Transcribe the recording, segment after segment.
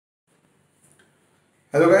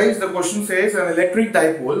Hello guys, the question says an electric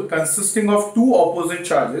dipole consisting of two opposite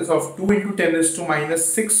charges of 2 into 10 raised to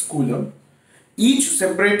minus 6 coulomb, each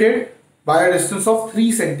separated by a distance of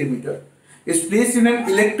 3 centimeter, is placed in an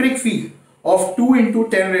electric field of 2 into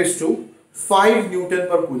 10 raised to 5 Newton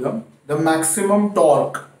per coulomb. The maximum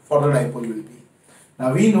torque for the dipole will be.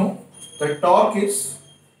 Now we know the torque is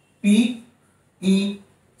P E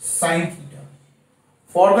sin theta.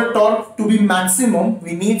 For the torque to be maximum,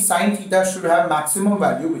 we need sin theta should have maximum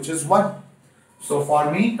value, which is 1. So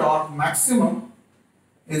for me, torque maximum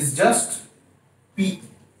is just P.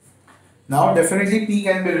 Now definitely P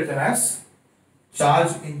can be written as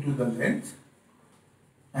charge into the length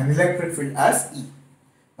and electric field as E.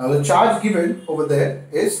 Now the charge given over there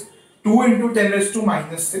is 2 into 10 raised to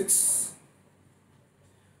minus 6.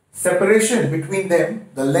 Separation between them,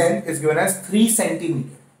 the length is given as 3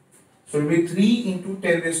 centimeter. So it will be 3 into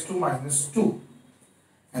 10 raised to minus 2.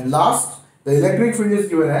 And last, the electric field is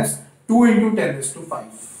given as 2 into 10 raised to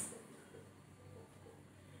 5.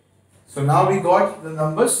 So now we got the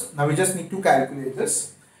numbers. Now we just need to calculate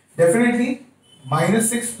this. Definitely, minus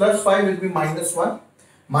 6 plus 5 will be minus 1.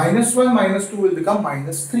 Minus 1 minus 2 will become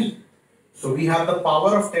minus 3. So we have the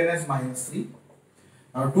power of 10 as minus 3.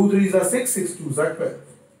 Now 2 3s are 6, 6 2s are 12.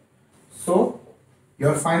 So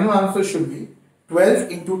your final answer should be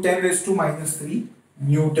 12 into 10 raised to minus 3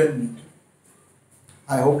 Newton meter.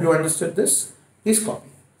 I hope you understood this. Please copy.